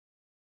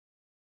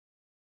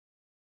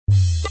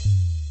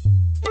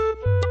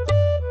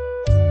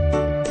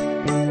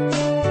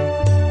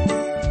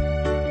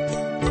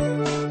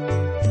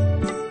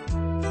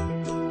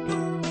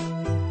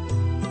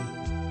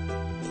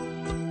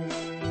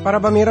Para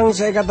pamirang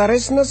saya kata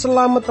resna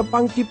selamat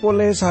tepangki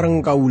pole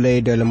sareng kaule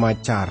dalam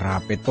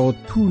acara peto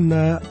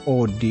tuna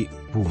odi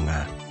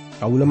bunga.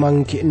 Kaule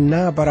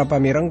mangkina para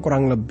pamirang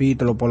kurang lebih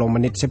 30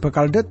 menit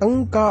sebekal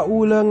dateng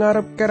kaule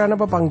ngarep kerana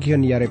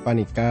pepanggian yare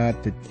panika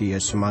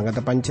tetia semangat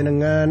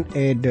panjenengan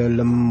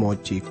dalam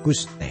moci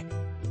Guste.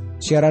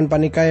 Siaran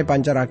panika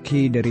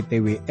pancaraki dari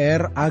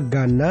TWR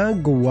Agana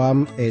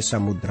Guam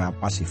Samudra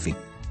Pasifik.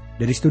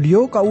 Dari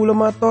studio kaule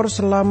mator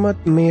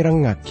selamat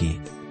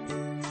merengaki.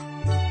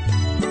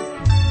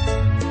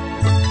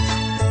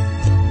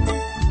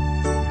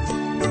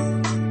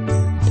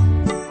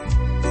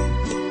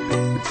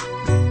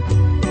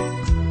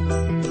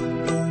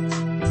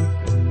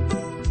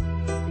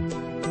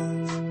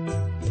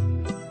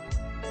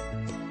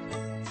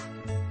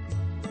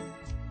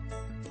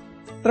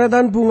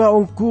 Tretan bunga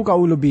ongku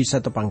kau lebih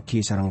satu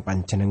pangki sarang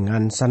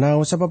panjenengan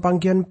sanau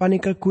sapapangkian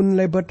panika kun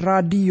lebet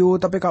radio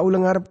tapi kau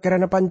lengarap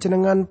kerana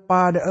panjenengan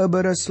pada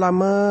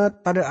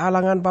berselamat tada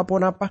halangan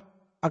papon apa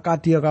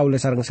akadia kau le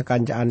sarang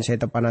sekancaan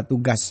saya tepana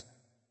tugas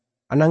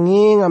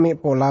ananging amik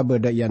pola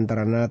beda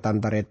yantarana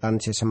tantaretan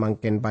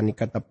sesemangken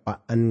panika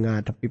tepaan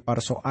ngadepi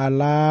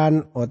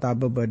persoalan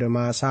otabe beda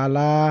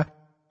masalah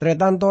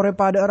tretan tore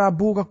pada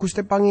rabu ke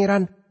Gusti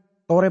Pangeran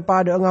tore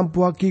pada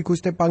ngampuaki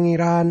Gusti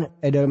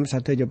Pangeran dalam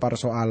satu je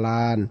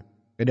persoalan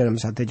dalam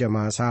satu je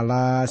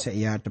masalah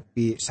saya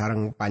tepi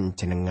sarang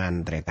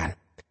panjenengan tretan.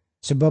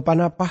 Sebab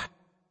apa?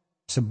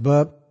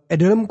 Sebab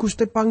dalam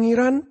Gusti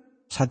Pangeran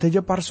satu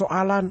je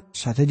persoalan,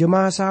 satu je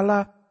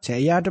masalah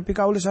saya tepi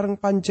kaul sarang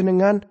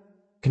panjenengan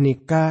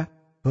kenika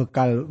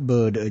bekal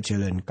beda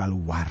jalan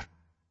keluar.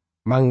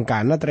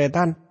 Mangkana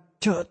tretan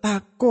cek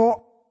takok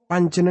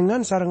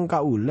panjenengan sarang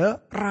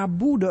kaula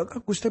rabu dak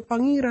ka Gusti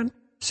Pangeran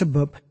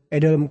sebab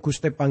dalam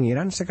Gusti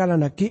Pangeran sekala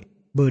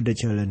naki beda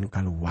jalan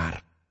keluar.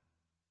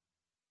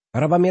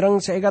 Para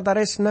pamirang saya kata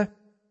resna,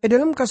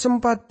 dalam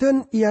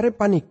kesempatan iare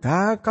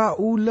panika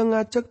kaula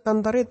ngajak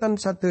tantaretan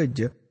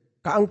sateja,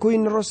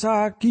 kaangkuin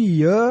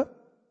rosaki ya,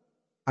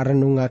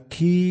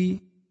 arenungaki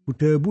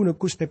budabu na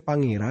Gusti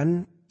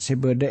Pangeran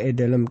sebeda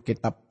dalam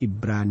kitab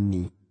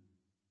Ibrani.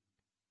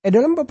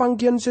 Dalam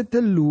pepangkian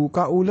setelu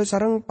kaula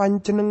sarang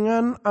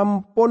panjenengan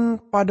ampun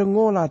pada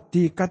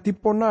ngolati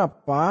katipon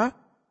apa,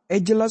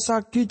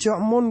 jelasaki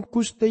jamon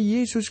Gusti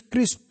Yesus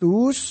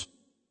Kristus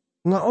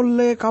nga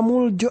oleh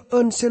kamul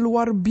jeun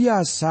seluar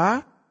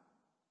biasa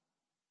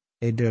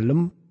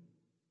dalam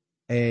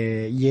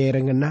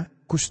yerengena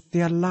Gusti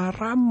Allah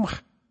ramah.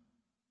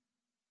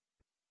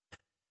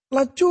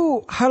 Laju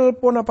hal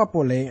pon apa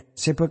pole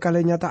sebekale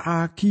nyata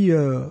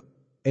akia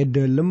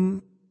dalam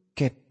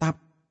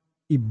kitab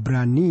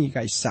Ibrani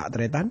kaisa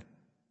tretan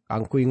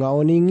kangkui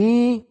ngaoningi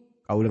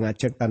kau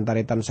ngajak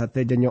tantaretan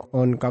sate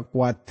nyoon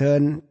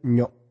kakuatan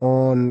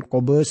nyoon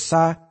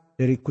kobesa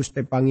dari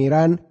Gusti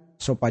Pangeran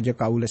sopaja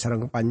kaula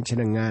sareng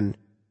panjenengan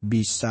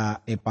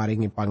bisa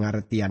paringi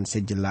pangartian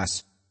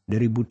sejelas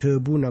dari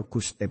budebu na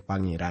Gusti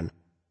Pangeran.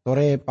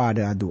 Tore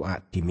pada doa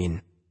dimin.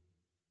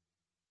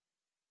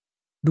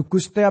 Du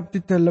Gusti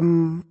abdi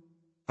dalem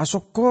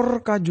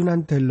asokor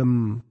kajunan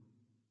dalem.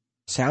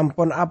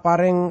 Seampun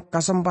apareng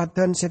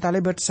kesempatan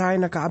setalebet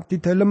sae naka abdi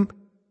dalem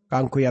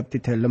kanggo abdi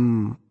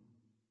dalem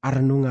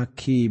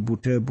arnungaki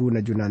budebu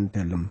najunan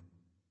dalem.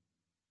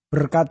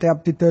 Berkati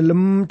abdi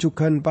dalem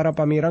jugan para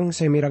pamirang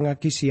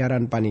semirangaki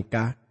siaran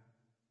panika.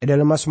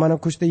 Dalam asmana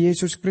Gusti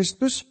Yesus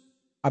Kristus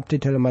abdi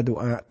dalem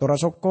doa tora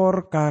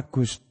sokor ka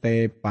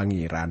Gusti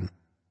Pangeran.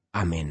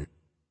 Amin.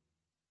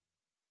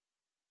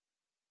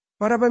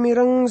 Para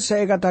pamirang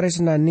saya kata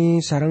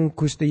resnani sareng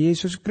Gusti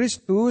Yesus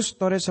Kristus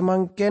tore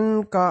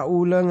semangken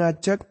kaula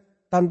ngajak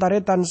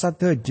tantaretan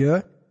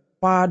sadeja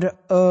pada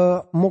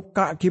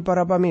muka ki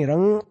para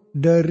pamirang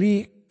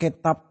dari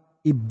kitab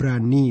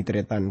Ibrani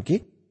tretan ki.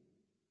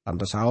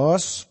 Tanto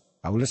saos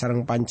kaula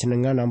sareng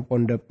panjenengan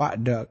ampun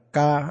depak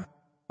deka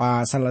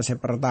pasal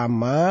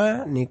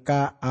pertama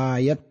nika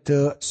ayat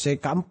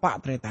sekeempat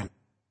tretan.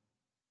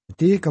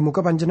 Jadi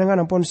kemuka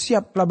panjenengan ampun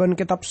siap laban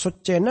kitab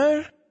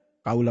socena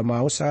kaula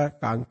mausa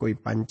kangkui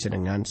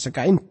panjenengan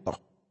sekainto.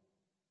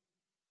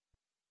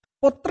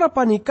 Potra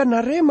panika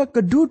narema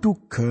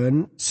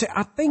kedudukan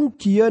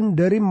seatengkian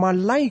dari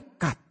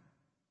malaikat.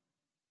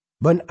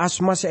 Ben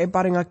asma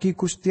seeparengaki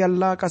Gusti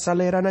Allah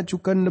kasalerana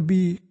juga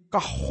lebih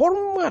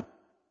kahormat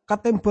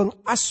katembang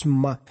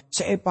asma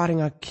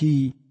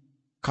seeparengaki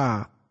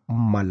ka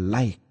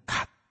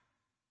malaikat.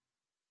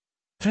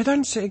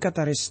 Tretan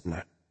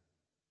seekataresna.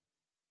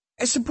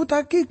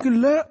 Sebutake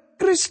gela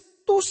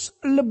Kristus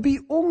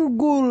lebih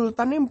unggul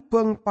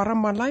tanembang para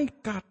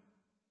malaikat.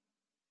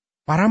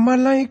 Para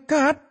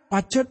malaikat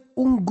pacet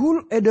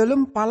unggul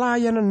dalam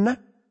palayananna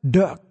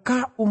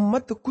daka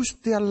umat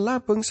Gusti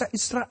Allah bangsa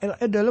Israel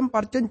dalam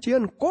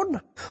perjanjian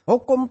kona.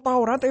 Hukum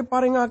Taurat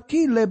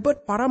parengaki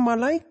lebet para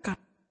malaikat.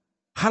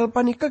 Hal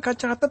panika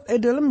kacatat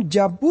dalam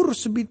Jabur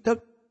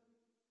sebidak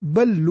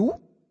belu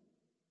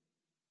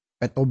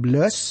peto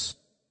belas,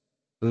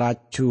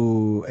 laju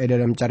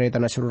dalam carita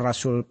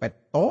Rasul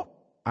peto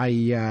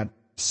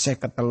ayat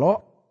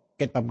 13,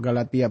 kitab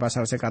Galatia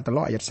pasal 13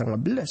 ayat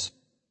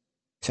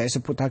 19. Saya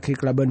sebut lagi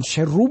kelaban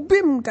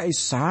Cherubim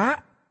kaisa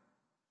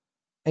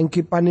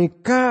engki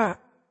panika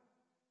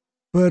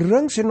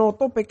bareng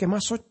sinoto peke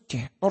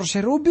masoce. Tor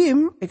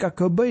Cherubim eka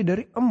gabai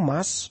dari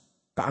emas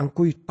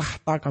kaangkui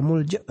tahta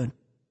kamuljaan.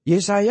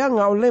 Yesaya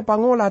ngaule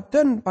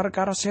pangoladan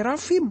perkara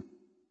serafim.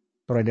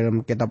 Tor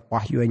dalam kitab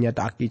Wahyu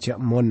nyata aki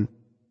jakmon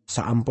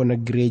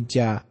saampun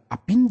gereja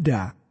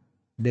apinda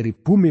dari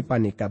bumi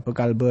panika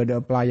bekal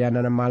beda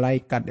pelayanan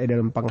malaikat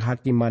dalam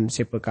penghakiman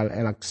sepekal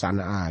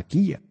elaksana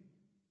agia.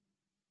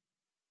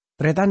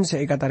 Tretan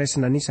seikatare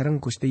senani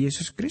sareng Gusti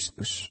Yesus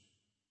Kristus.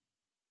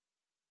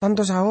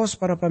 Tanto saos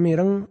para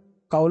pamireng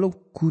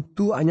kaulo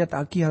gutu anyat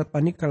aki hal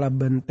panik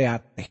kalaban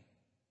teate.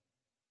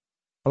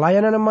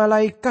 Pelayanan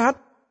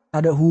malaikat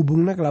ada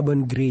hubungnya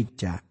kelaban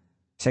gereja.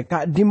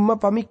 Seka dimma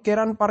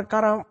pamikiran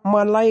perkara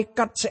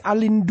malaikat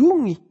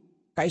sealindungi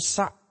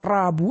kaisa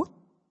Rabu.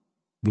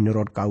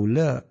 Menurut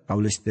kaula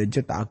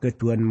setuju tak ada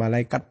Tuhan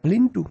malaikat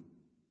pelindung.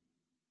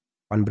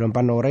 Pan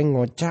berempan orang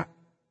ngocak.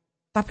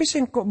 Tapi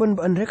sengkok ben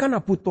kan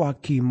apu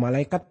tuaki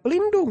malaikat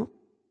pelindung.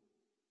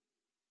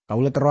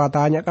 Kaula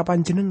terwatanya ka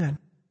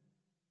panjenengan.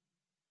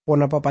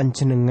 Pon apa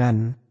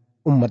panjenengan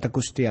umat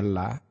Gusti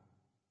Allah.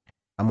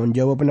 Namun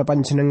jawab pena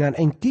panjenengan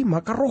engki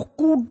maka Roh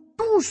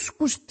Kudus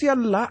Gusti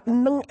Allah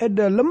neng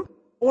edalem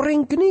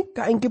orang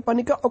kenika engki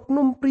panika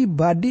oknum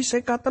pribadi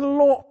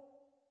sekatelo.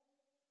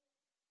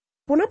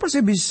 Pon apa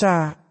saya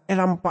bisa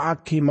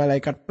elampaaki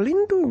malaikat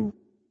pelindung?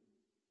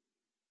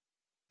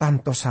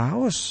 Tanto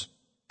saos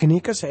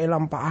kenika saya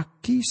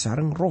elampaaki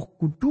sareng Roh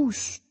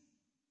Kudus.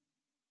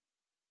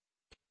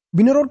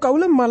 Binurut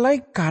kaula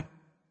malaikat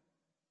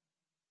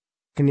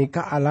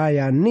kenika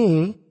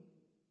alayani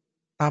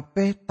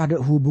tapi tada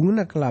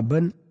hubungan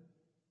kelaban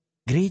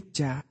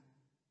gereja.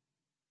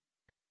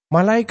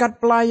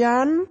 Malaikat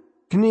pelayan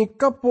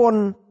kenika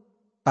pun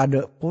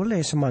tada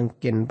boleh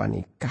semakin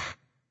panikah.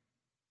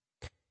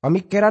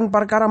 Pemikiran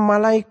perkara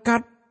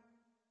malaikat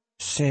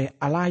se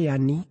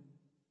alayani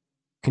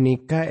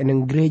kenika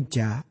eneng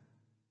gereja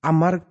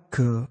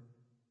amarga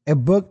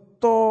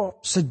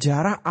ebekto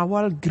sejarah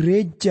awal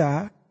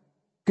gereja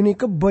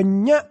kenika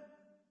banyak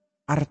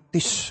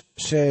artis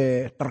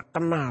se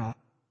terkenal,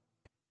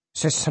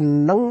 se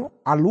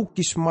seneng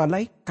alukis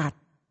malaikat.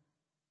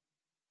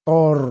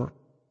 Tor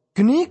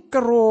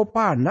kenika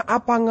ropana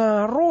apa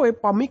ngaroe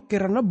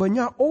pamikiranna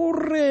banyak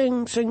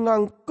orang sing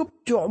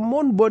ngangkep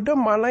jomon boda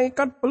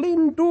malaikat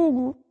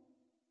pelindung.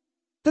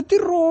 Teti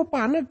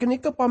ropana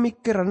kenika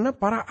pamikiranna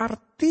para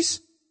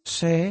artis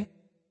se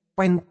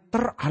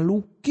painter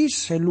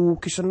alukis, se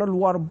lukisana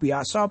luar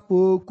biasa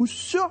bagus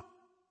ya.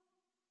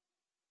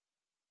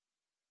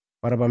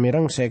 Para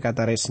pamirang saya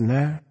kata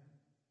resna.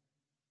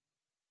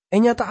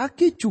 Nyata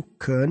aki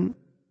juga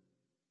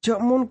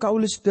jakmun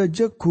kaulis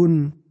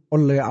dajagun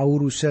oleh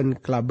urusan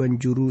kelaban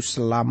juru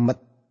selamat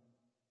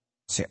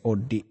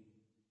seodi.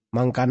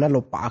 Mangkana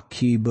lupa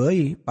aki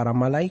bayi para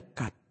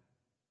malaikat.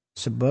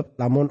 Sebab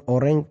lamun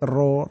orang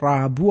tero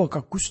rabu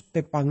ka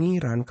Gusti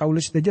Pangeran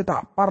kaulis daja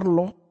tak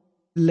parlo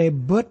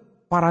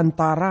lebet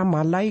parantara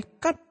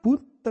malaikat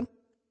punten.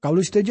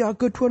 Kaulis daja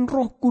aga Tuhan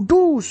Roh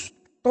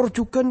Kudus.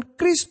 Torjukan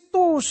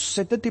Kristus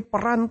seteti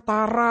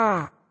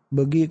perantara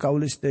bagi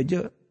kaulis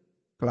daja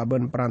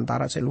kelaban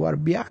perantara seluar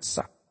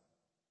biasa.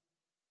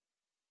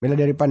 Bila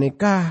dari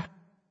panikah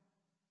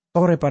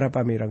tore para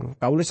pamirang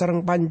kaulis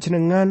sareng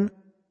panjenengan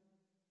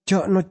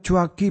jak no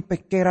cuaki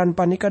pikiran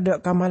panika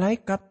dak ka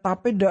malaikat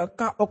tapi dak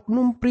ka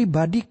oknum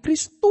pribadi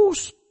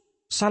Kristus.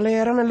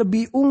 Salerana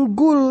lebih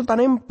unggul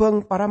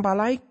tanembang para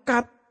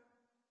malaikat.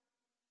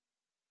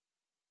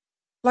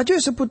 Laju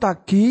sebut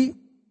lagi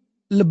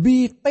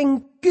lebih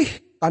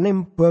tengkih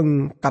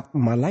tanembang kat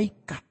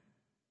malaikat.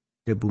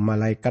 Debu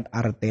malaikat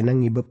artena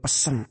ngibe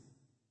pesen.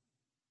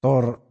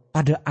 Tor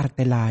ada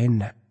arte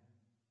lain.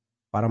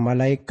 Para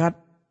malaikat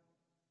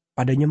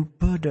pada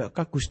nyembah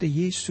ka Gusti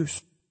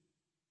Yesus.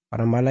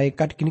 Para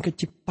malaikat kini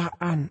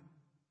keciptaan.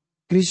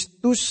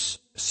 Kristus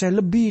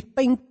selebih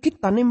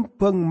tengkih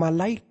tanembang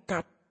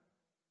malaikat.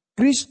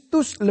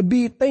 Kristus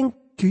lebih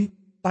tengkih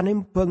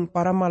tanembang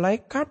para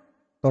malaikat.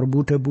 Tor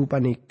budebu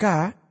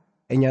panika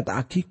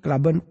nyata aki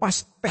kelaban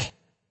pasteh.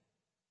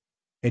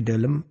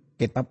 Dalam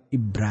kitab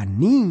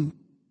Ibrani.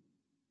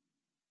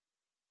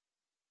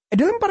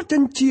 Dalam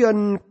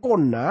perjanjian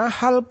kona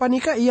hal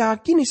panika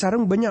yakini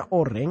sareng banyak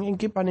orang yang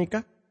panika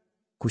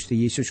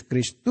Gusti Yesus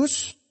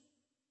Kristus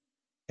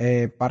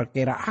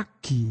parkera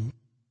aki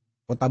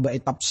otaba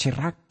etap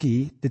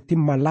siraki dadi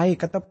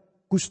malaikat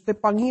Gusti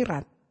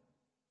Pangeran.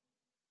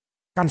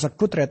 Kan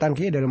sekut retan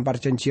ki dalam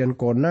perjanjian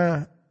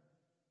kona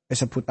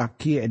sebut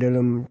aki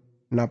dalam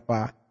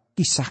napa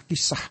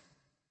kisah-kisah.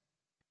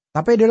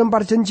 Tapi dalam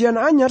perjanjian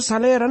anyar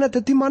salerana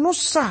dadi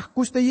manusia.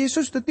 Gusti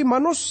Yesus dadi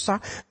manusia.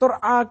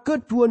 Tor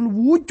aga duan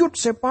wujud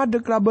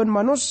sepada kelaban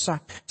manusia.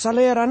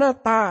 Salerana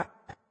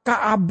tak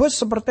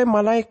kaabes seperti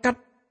malaikat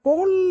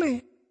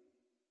pole.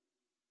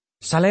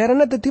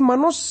 Salerana dadi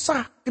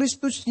manusia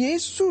Kristus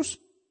Yesus.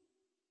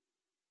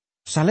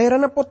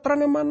 Salerana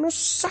putrana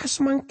manusia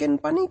semakin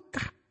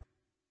panikah.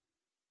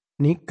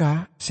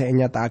 Nikah saya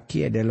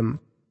nyataki dalam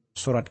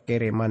surat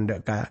kiriman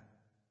deka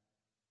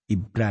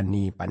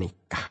Ibrani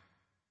panikah.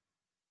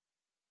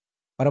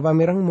 Para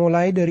pamirang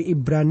mulai dari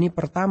Ibrani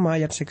pertama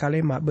ayat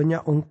sekalema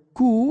banyak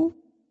ungku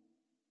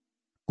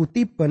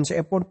kutipan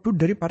seepon tu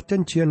dari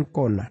perjanjian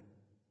kona.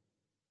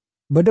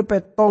 Beda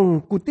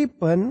petong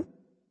kutipan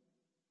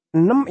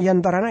 6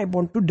 yantarana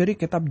epon tu dari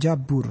kitab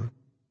Jabur.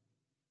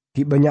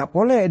 Ki banyak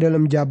pole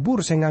dalam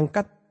Jabur saya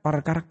ngangkat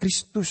perkara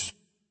Kristus.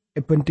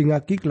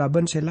 Pentingaki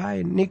kelaban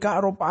selain. Nika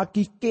aropa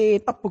aki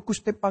kitab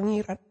Gusti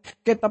Pangeran.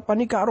 Kitab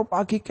panika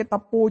aropa aki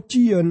kitab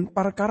pojian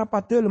perkara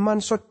padel man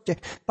soceh.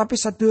 Tapi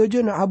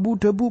sadeja na abu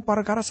debu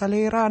perkara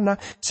salerana.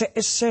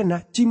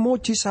 Seesena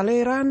cimoji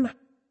salerana.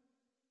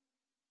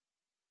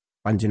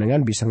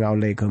 Panjenengan bisa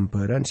ngawalai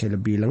gambaran saya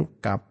lebih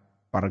lengkap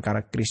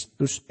perkara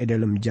Kristus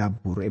dalam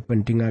Jabur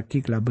pentingaki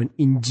kelaban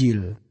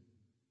Injil.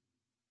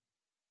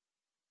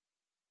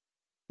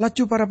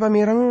 Laju para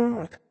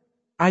pamirang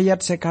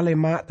ayat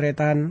sekalema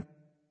tretan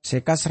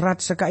seka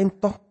serat seka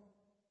intoh.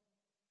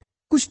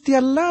 Gusti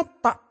Allah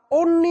tak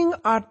oning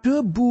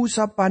ada bu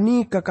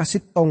sapani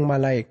kekasih tong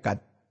malaikat.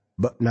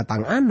 Bekna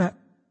tang anak.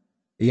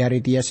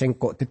 Yari dia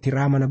sengkok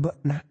tetiramana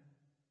bekna.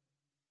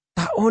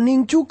 Tak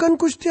oning juga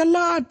Gusti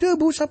Allah ada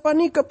bu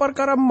sapani ke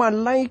perkara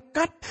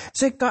malaikat.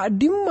 Seka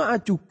dima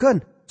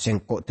ajukan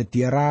sengkok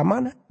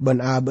tetiramana.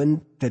 Ben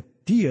aben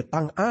tetia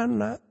tang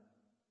anak.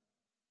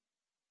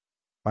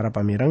 Para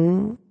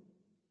pamirang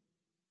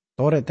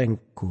tore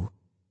tengku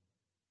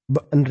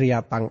been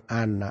riatang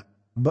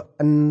anak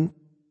been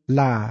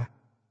la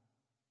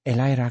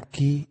elai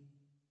raki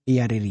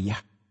iya riria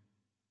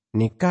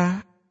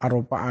nikah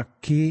aropa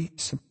aki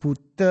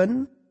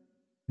sebutan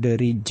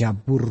dari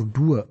Jabur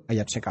 2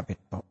 ayat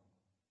sekapeto.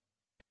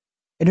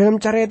 Dalam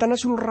carita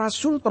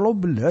Rasul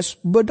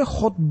 13 beda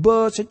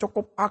khotbah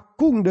secokop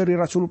agung dari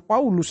Rasul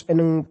Paulus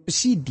eneng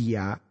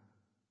Pisidia.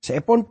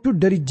 Seepon tu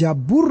dari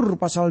Jabur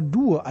pasal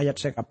 2 ayat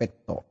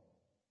sekapeto.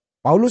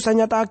 Paulus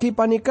hanya taki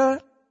panika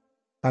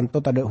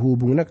tanto tada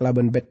hubungna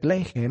kelaban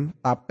Bethlehem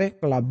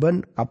tapi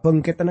kelaban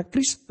kabengketan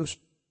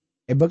Kristus.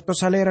 Ebak to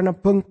salerana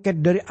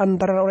bengket dari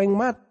antara orang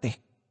mati.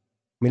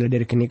 Mila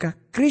dari kenika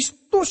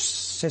Kristus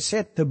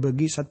sesete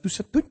bagi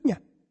satu-satunya.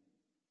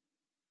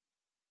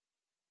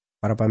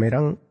 Para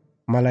pamerang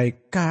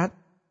malaikat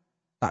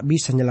tak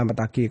bisa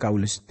nyelamataki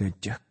kaulis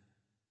deja.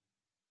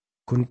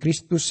 Kun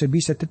Kristus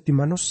sebisa teti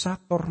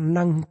manosator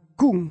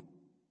nanggung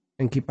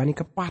yang kipani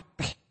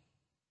kepateh.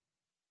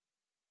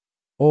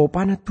 O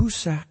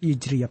panatusa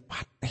ijriya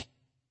pateh.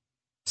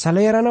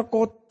 Salerana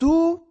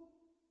kotu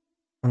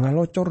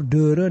mengalocor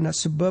dere na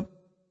sebab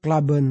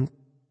kelaban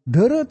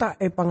dere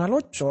tak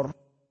pangalocor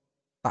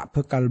tak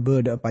bekal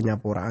beda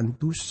panyapuraan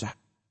tusa.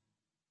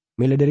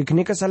 Mila dari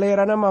kini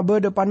kesalerana ma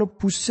beda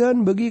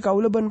panupusan bagi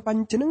kauleban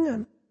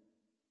panjenengan.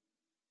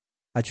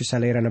 Acu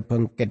salerana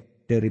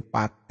bengket dari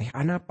pateh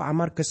anapa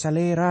amar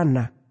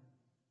kesalerana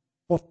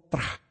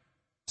potra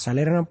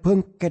salerana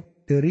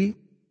bengket dari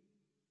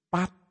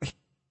pateh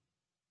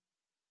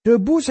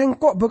debu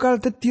sengkok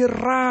bekal teti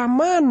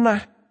ramana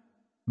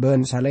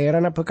ben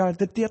salerana bekal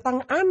teti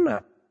tang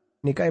anak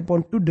nika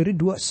epon tu dari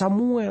 2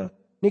 Samuel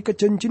nika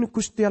janjin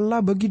Gusti Allah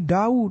bagi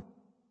Daud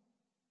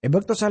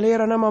ebek to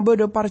salerana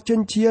mabeda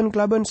parjanjian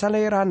kelaban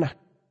salerana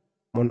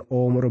mon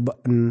omur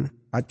been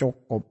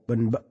acokop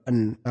ben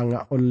been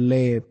tanga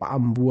oleh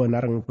paambuan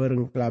areng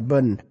bareng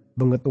kelaban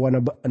bengetuana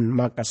been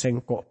maka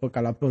sengkok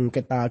bekala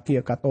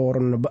bengketaki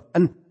katoron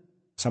been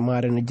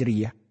samare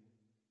nejeria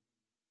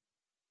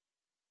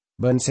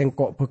ben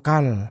sengkok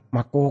bekal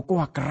makoko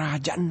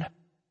kerajaan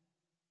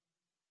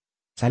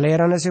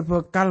salerana se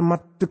bekal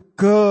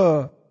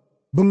matega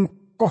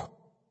bengkoh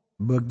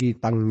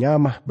bagi tang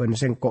nyamah ben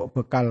sengkok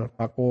bekal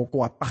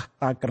pakoko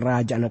tahta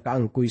kerajaan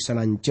kaangkui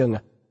salanjeng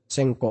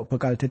sengkok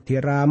bekal dadi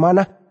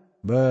ramana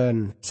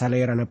ben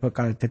salerana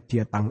bekal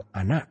dadi tang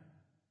anak.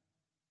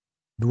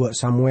 2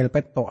 Samuel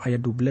peto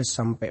ayat 12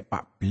 sampai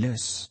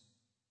 14.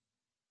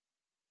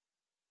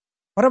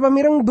 Para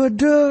pamirang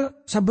beda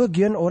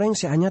sebagian orang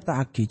seanya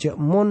tak agi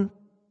mon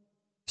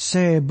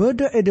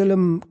sebeda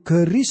dalam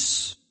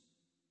garis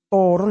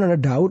turun ada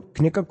Daud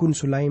kenika kun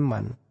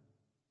Sulaiman.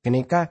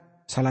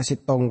 Kenika salah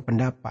sitong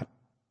pendapat.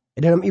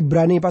 Dalam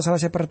Ibrani pasal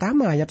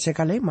pertama ayat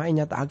sekalema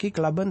inyata aki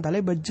kelaban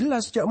taleba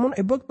jelas jakmon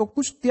ebak to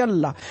Gusti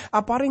Allah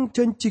aparing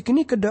janji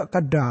kini kedak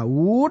ka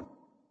Daud.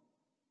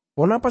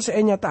 Onapa se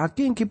nyata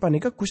aki ingki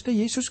panika Gusti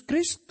Yesus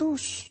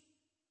Kristus.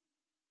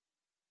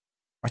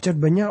 Pacar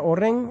banyak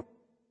orang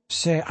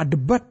se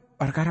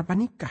adebat perkara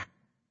panikah.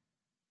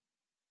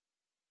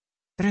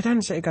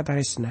 Tretan se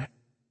kataresna.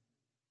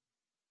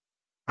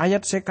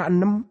 Ayat seka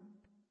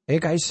 6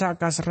 kaisa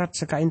kasrat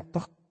seka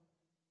intoh.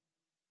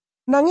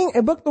 Nanging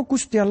ebak to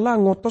Gusti Allah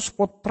ngotos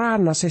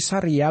potrana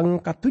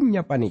sesariang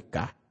katunya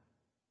panikah.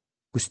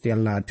 Gusti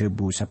Allah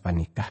debu sa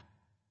panikah.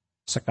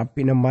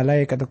 Sekapi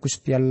namalay kata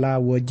Gusti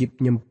Allah wajib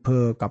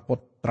nyempe ka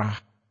potra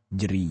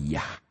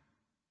jeriyah.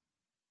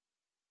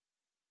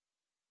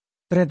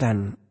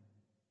 Tretan,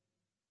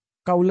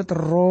 kaula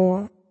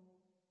tero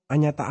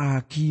anyata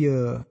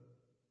agia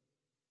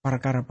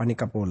perkara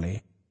panika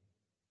pole.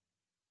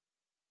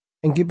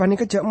 Engki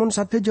panika jakmun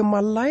sadeja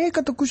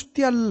malaikat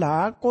Gusti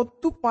Allah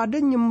kotu pada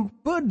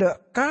nyembah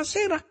dak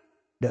kasera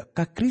dak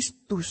ka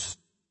Kristus.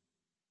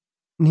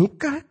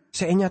 Nika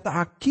saya nyata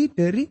aki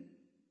dari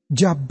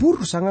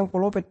Jabur 97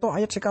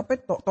 ayat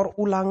sekapetok tor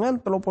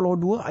Ulangan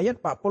 32 ayat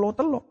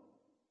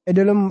 43.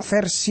 Dalam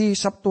versi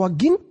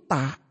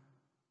Septuaginta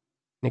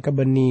nika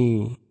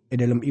beni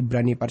dalam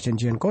Ibrani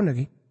perjanjian kono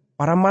lagi.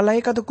 Para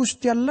malaikat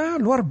Gusti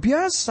Allah luar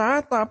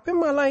biasa, tapi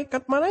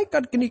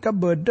malaikat kini ka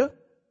beda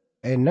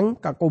eneng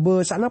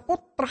kakobe sana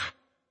potra.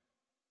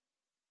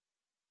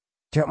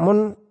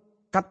 Jakmun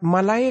kat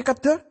malaikat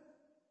dah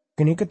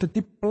kini ka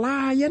tetip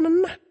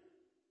pelayanan nah.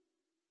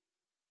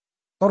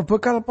 Tor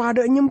bekal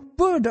pada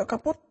nyempe dak ka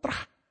potra.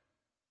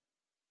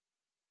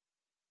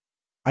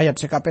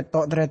 Ayat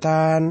sekapetok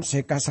tretan,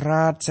 seka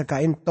serat, seka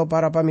into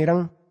para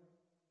pamirang.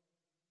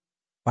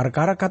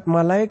 Perkara kat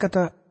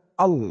malaikat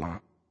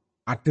Allah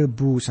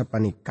adebu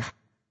sapanikah.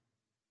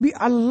 Bi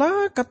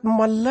Allah kat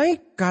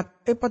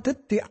malaikat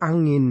epateti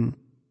angin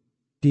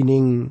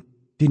dining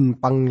din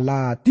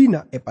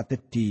pangladina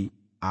epateti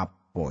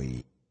apoi.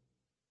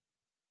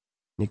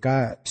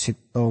 Nika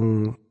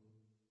sitong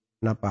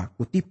napa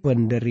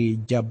kutipan dari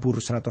Jabur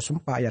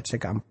 104 ayat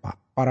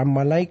seka-4. Para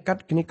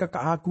malaikat kini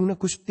kaagung na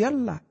Gusti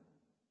Allah.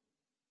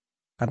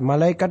 Kat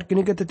malaikat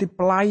kini tetep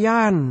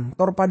pelayan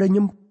tor pada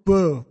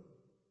nyembe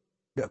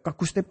dak ka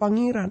Gusti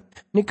Pangeran.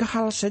 Nika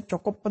hal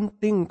cukup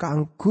penting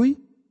kaangkui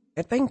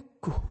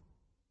etengku.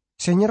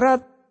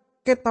 Senyerat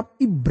kitab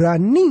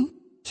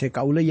Ibrani saya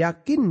kaula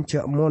yakin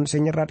jakmon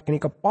senyerat kini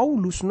ke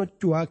Paulus no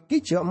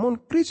cuaki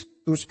jakmon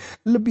Kristus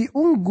lebih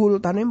unggul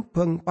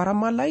tanembang para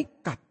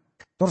malaikat.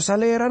 Tor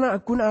salerana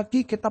akun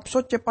aki kitab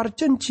soce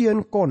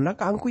perjanjian kona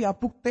kaangkui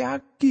abuk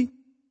teaki.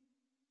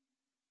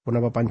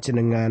 Punapa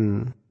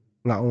panjenengan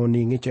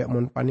ngaoningi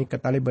jakmon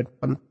panika talibat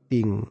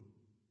penting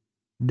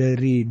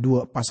dari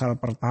 2 pasal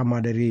pertama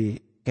dari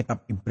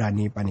kitab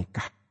Ibrani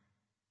panikah.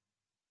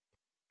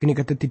 Kini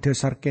kata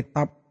dasar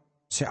kitab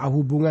sea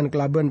hubungan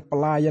kelaban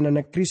pelayanan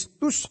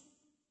Kristus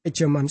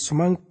zaman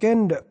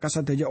semangken dak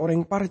kasadaja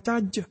orang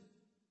parcaja.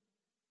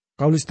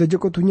 Kalau saja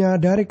kutunya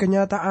dari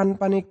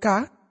kenyataan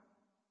panika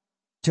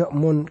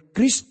jakmun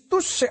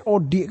Kristus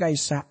seodi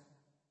kaisa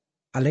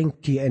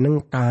alengki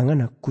eneng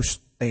kangen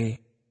Guste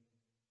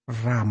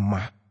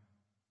Rama.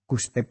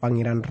 Guste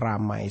Pangeran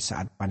Ramai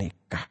saat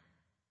panikah.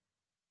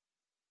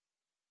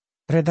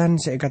 Tretan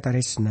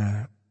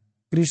seekatarisna,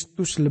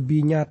 Kristus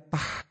lebih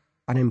nyata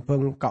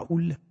panempeng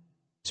kaula.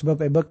 Sebab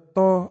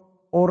ebekto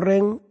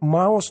orang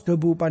maos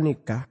debu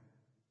panika.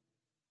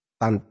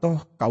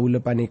 Tantoh kaula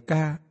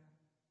panika,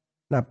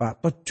 napa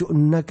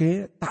tojuna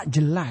ke tak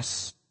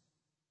jelas.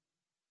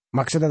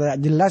 Maksudnya tak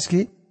jelas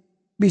ki,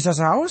 bisa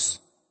saos,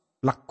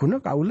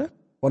 lakuna kaula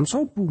pon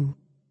sobung.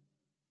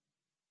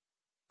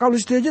 Kalau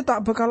saja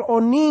tak bekal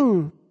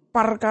oning,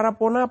 perkara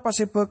pona apa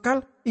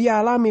sebekal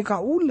ialami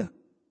kaula.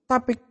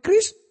 Tapi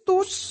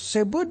Kristus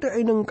sebeda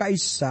eneng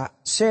kaisa,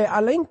 se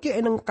alengke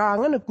eneng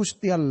kangen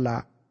Gusti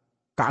Allah.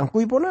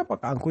 Kaangkui pun apa?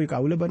 Kaangkui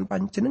kaula ban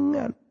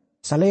panjenengan.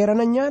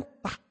 Salerana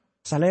nyata,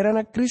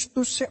 salerana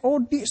Kristus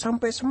seodi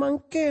sampai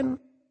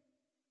semangken.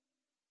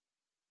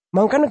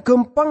 Mangkana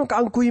gempang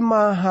kaangkui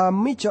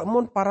mahami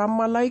jakmon para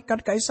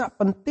malaikat kaisa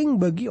penting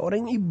bagi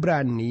orang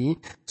Ibrani.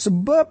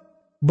 Sebab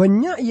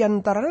banyak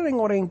antara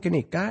orang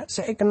kenika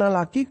saya kenal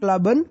lagi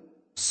kelaban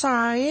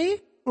saya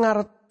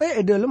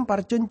ngarte dalam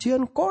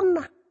perjanjian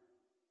kona.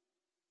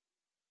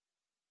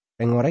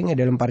 Orang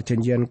dalam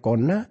perjanjian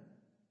kona,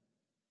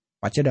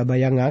 paca dah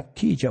bayang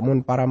aki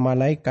jakmon para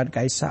malaikat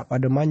kaisa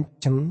pada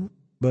manceng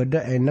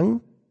beda eneng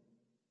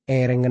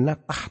erengena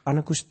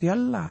tahta Gusti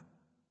Allah.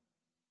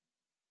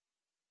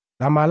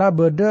 Lamala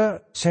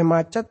beda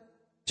semacet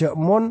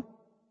jakmon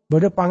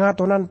beda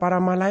pangatonan para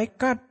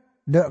malaikat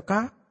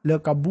deka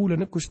leka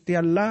bulan Gusti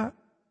Allah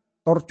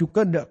tor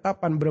juga dek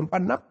kapan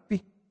berempat napi.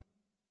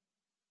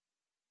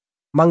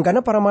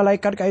 Mangkana para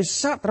malaikat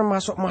kaisa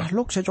termasuk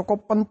makhluk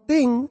secukup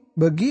penting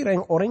bagi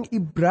orang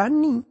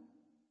Ibrani.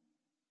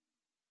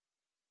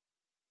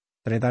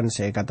 Tretan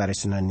saya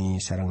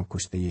katarisnani sarang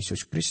Gusti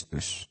Yesus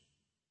Kristus.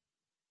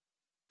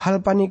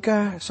 Hal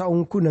panika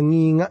saungku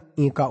nangingak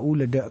ika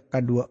uleda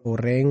kadua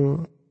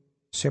orang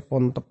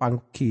sepon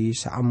tepangki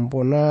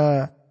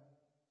saampona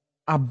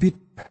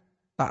abit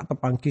tak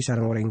tepangki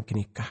sarang orang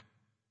kinikah.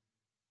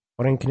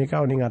 Orang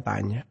kinikah ini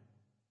ngatanya,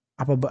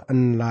 apa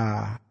baan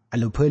lah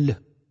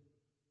alupele?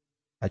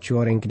 Lacu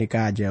orang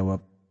kinikah jawab,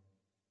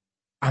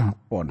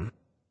 ampon.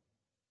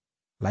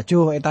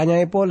 Lacu tanya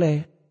boleh.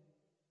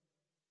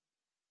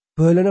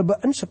 Bala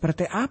baan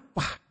seperti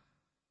apa?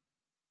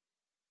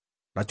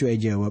 Lacu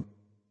jawab,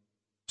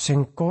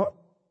 sengko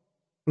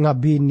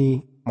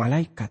ngabini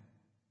malaikat.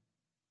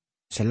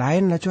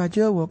 Selain lacu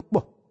jawab,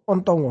 boh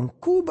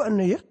ontongongku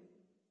baan ya.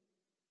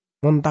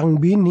 Ngontang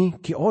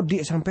bini ki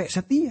odi sampai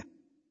setia.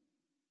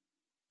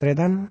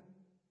 Tretan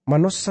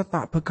manusia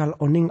tak bekal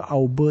oning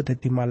aube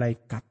tadi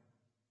malaikat.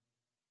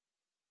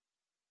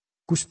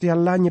 Gusti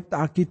Allah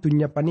nyiptaaki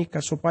dunya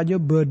panika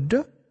supaya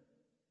beda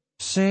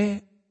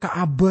se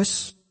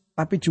kaabes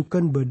tapi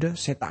juga beda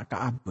se tak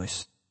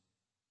kaabes.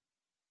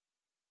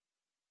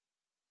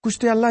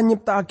 Gusti Allah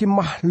nyiptaaki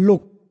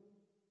makhluk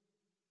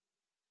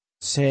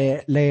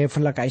se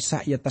level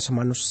kaisa ya tas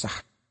manusia.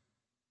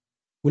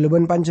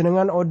 Uleban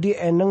panjenengan odi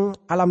eneng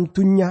alam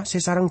dunya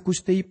sesarang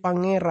Gusti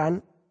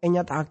Pangeran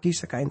nyataki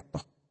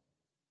sekaentok.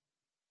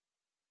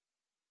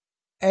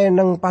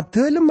 Eneng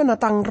padahal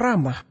menatang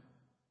ramah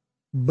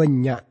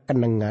banyak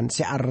kenengan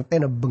si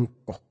artena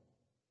bengkok.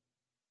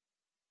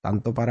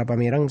 Tanto para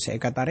pamirang si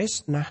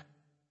ekataris nah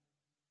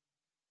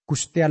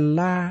Gusti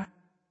Allah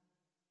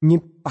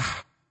nyiptah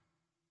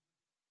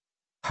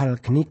hal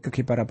geni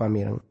kaki para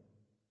pamirang.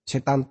 Si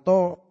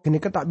tanto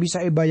geni tak bisa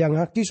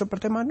bayangaki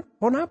seperti mana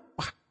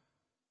apa.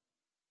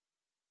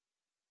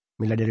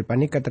 Mila dari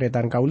panika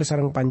teritan kaula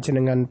sarang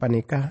panjenengan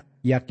panika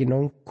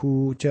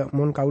yakinongku cek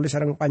mon kaula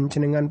sarang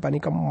panjenengan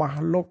panika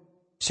makhluk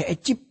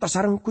seecipta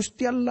sarang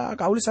Gusti Allah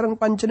kaula sarang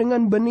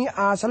panjenengan beni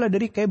asal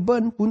dari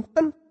keben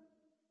punten.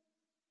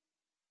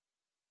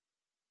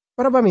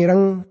 Para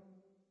pamirang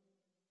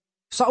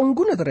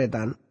saungguna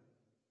teritan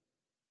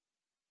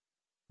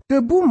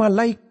debu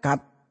malaikat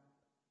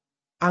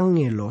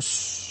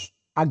agelos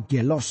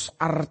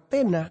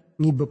artena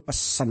ngibe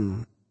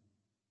pesen.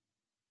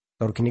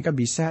 Tor kini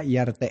bisa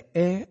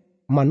IRTE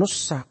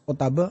manusia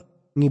otaba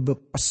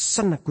ngibe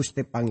pesen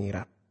Gusti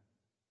Pangeran.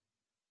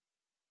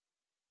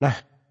 Nah,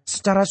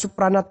 secara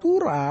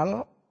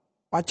supranatural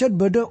pacet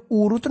beda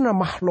urutan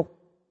makhluk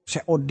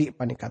seodi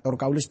panikator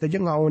kaulis saja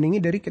ngauningi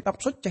dari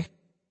kitab suci.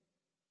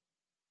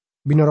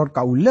 Binurut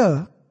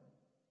kaula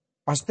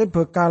pasti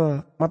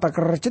bakal mata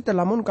kerjet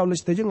lamun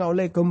kaulis saja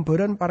ngaulai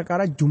gambaran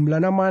perkara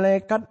jumlahna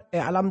malaikat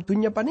alam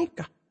dunya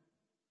panika.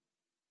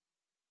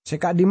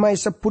 Seka dimai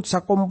sebut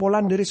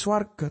sakompolan dari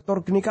swarga.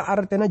 Tor kenika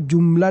artinya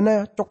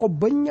jumlahnya cukup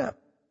banyak.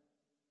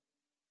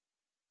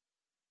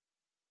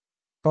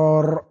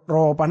 Tor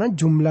ropana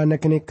jumlahnya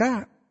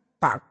kenika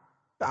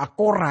tak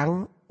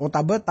kurang.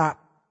 Otaba tak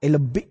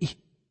lebih.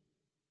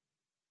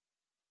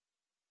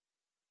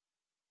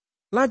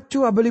 Laju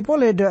abeli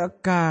pole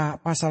deka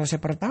pasal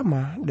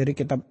pertama dari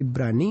kitab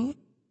Ibrani.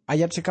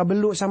 Ayat seka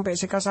beluk sampai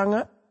seka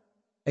sanga.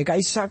 Eka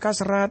isa ka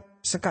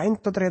serat seka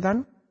itu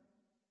teretan.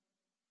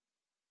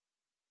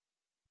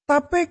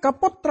 Tapi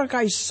kapotra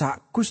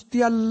kaisa Gusti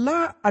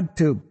Allah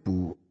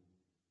adebu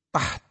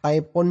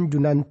tahtaipun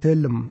junan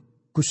dalem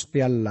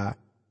Gusti Allah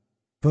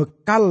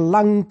bekal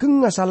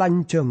langgeng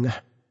asalanjengah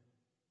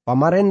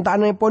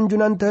pamarentanipun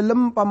junan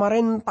dalem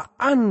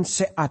pamarentaan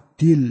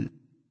seadil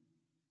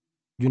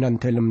junan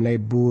dalem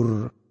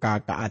lebur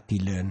ka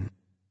keadilan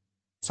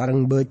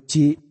sareng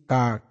beci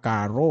ka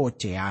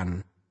karocean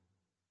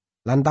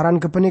lantaran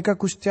kepenika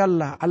Gusti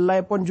Allah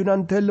pun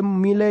junan dalem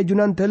mile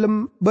junan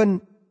dalem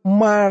ben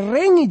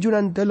marengi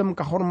junan dalam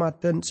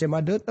kehormatan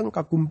sema dateng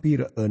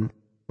kakumpiraan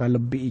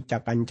ngalebi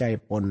icakan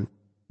caipon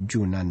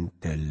junan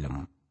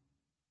dalam.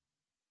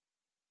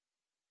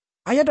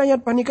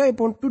 Ayat-ayat panika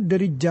ipun tu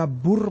dari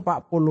Jabur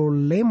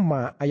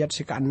 45 ayat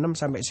seka 6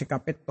 sampai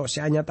seka 7 si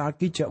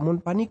anyataki jak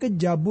mun panika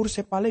Jabur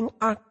se paling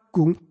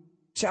agung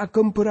se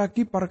agem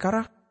beragi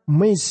perkara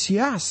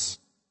Mesias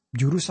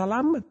juru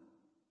selamat.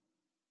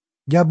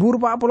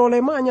 Jabur 45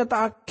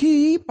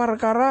 anyataki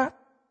perkara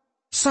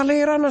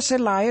salerana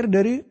selair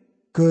dari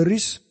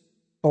garis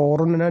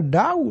turunana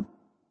Daud.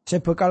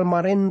 Sebekal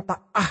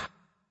marenta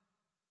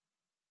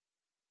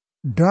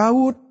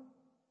Daud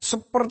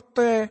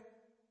seperti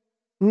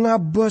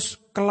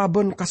ngabes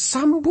kelaban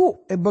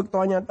kasambu ebek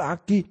tuanya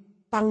taki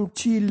tang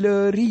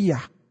cileria.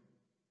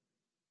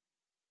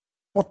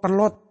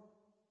 Potelot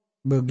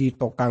bagi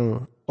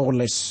tokang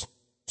toles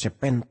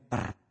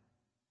sepenter.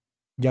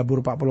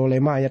 Jabur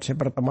 45 ayat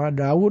pertama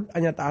Daud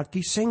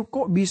anyataki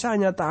sengkok bisa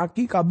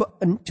anyataki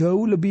kabeen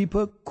jauh lebih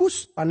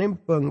bagus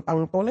panembang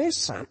tang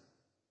tolesan.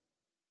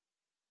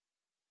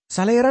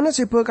 Salerana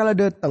sebekala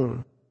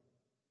dateng.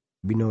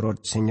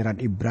 Binurut senyerat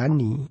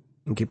Ibrani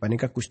engki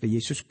panika Gusti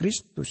Yesus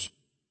Kristus.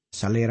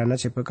 Salerana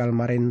sebekal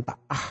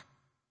marenta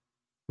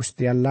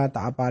Gusti Allah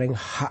tak aparing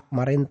hak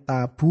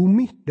marenta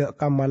bumi dak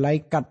ka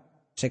malaikat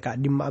seka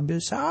dimabil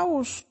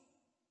saus.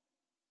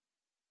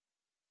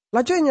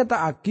 Laju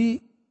nyataaki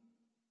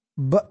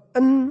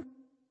been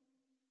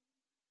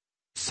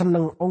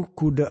seneng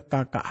ongku dek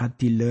ka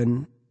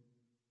keadilan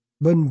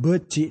ben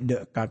beci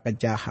dek ka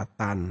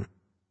kejahatan.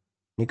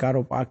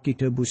 Nikarupaki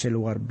debu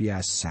seluar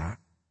biasa.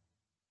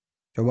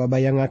 Coba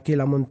bayangaki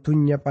lamun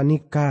tunya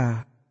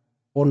panika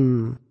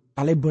pon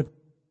talebet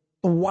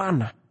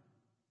tuana.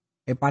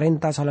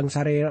 Parenta salang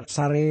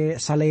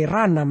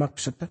salerana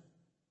maksudnya.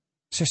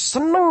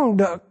 Seseneng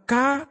dek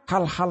ka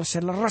hal-hal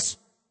seleres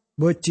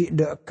beci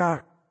dek ka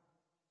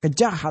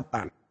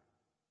kejahatan.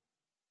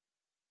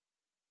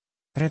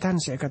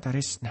 Tretan saya kata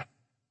resna.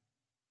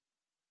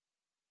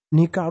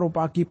 Nika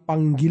rupaki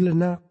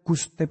panggilna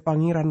Gusti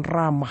Pangeran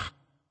ramah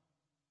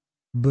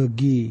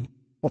bagi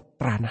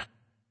putrana.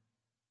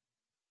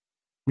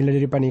 Mila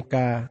dari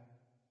panika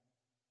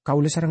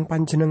kaula sareng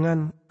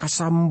panjenengan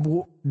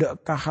kasambu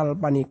dek kahal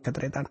panika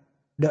tretan.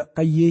 dak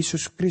ka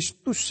Yesus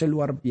Kristus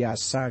seluar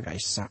biasa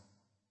guys.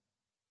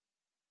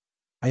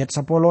 Ayat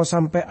 10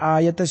 sampai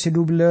ayat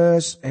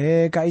 12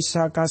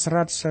 kaisa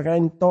kasrat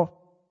serento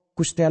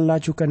Gusti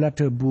Allah juga na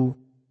debu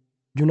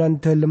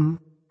junan dalem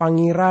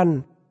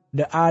pangeran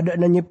da ada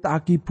na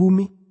nyiptaaki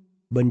bumi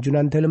ben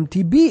junan dalem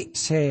tibi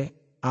se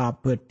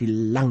abad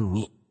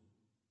dilangi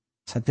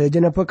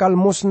sadayana bekal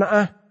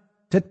musnaah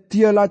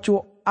detia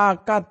lacu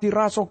akad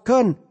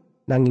dirasokan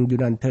nanging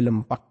junan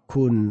dalem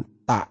pakun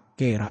tak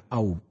kera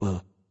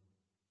aube.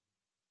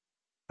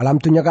 Alam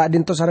tunya kak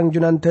dinto sarang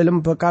junan dalem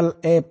bekal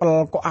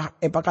epel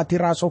koah pakat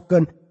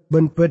dirasokan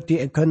ben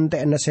bedi gente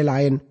na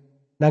selain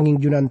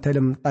nanging junan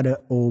dalem tada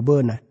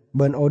obena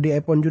ben odi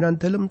epon junan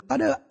dalem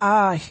tada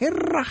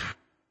akhirah.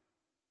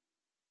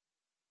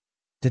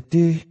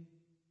 Jadi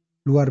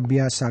luar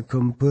biasa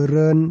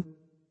gemberen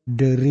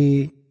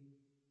dari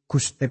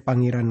Gusti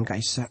Pangeran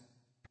Kaisa.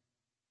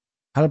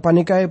 Hal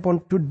panikai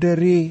pon tu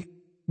dari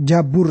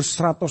Jabur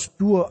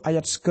 102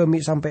 ayat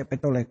sekemi sampai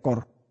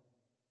 17.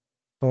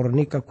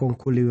 Torni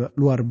kakongkuli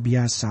luar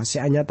biasa.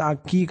 Seanya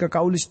taki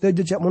kakaulis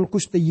dajak mon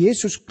Gusti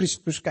Yesus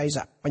Kristus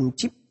Kaisa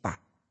pencipta.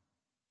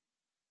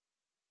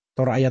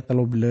 Tor ayat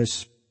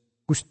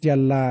 13. Gusti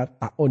Allah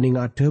tak oning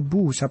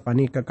adebu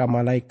sapani kaka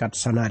malaikat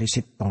sanari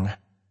sittonga.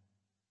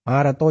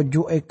 Ara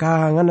toju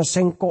kangen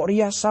sengkok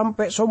ria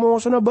sampai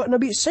somo sona bak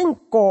nabi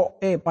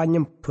sengkok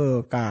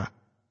panyempe ka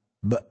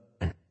bak.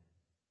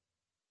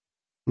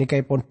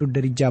 Nikai pontu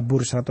dari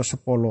Jabur 110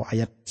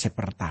 ayat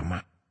sepertama.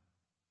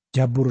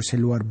 Jabur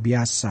seluar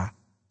biasa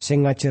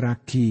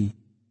sengajeraki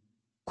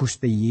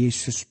Gusti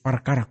Yesus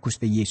perkara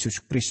Gusti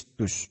Yesus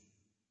Kristus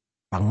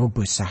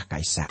pangubesah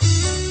Kaisa.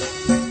 Yesus